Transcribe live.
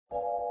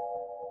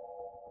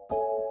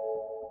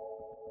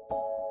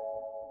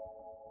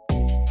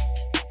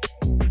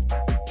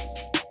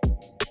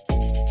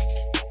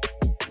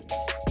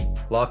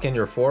Lock in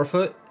your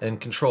forefoot and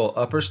control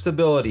upper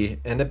stability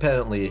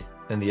independently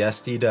in the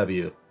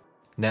STW.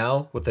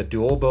 Now with the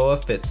Double Boa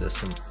fit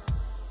system.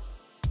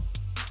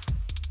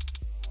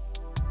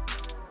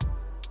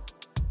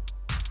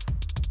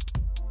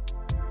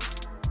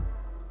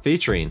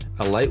 Featuring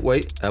a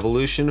lightweight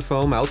Evolution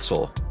foam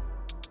outsole.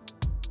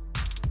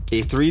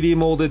 A 3D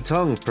molded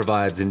tongue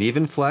provides an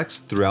even flex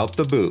throughout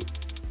the boot.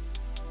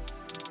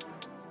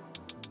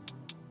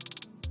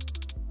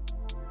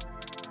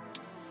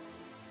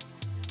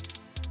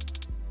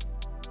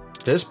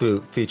 This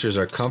boot features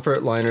our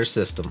Comfort Liner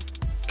system,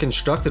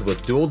 constructed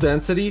with dual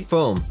density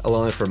foam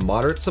allowing for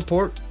moderate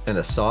support and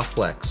a soft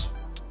flex.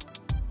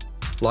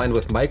 Lined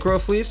with micro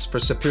fleece for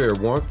superior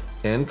warmth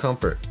and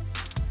comfort.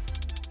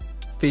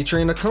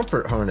 Featuring a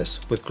comfort harness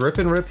with grip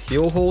and rip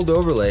heel hold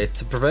overlay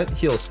to prevent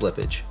heel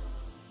slippage.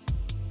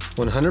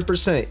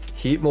 100%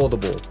 heat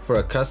moldable for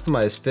a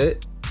customized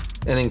fit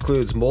and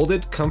includes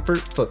molded comfort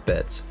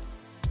footbeds.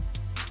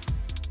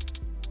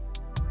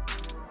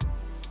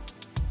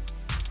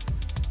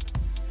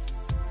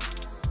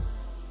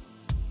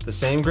 The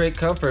same great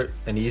comfort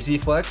and easy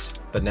flex,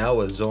 but now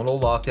with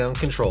zonal lockdown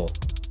control.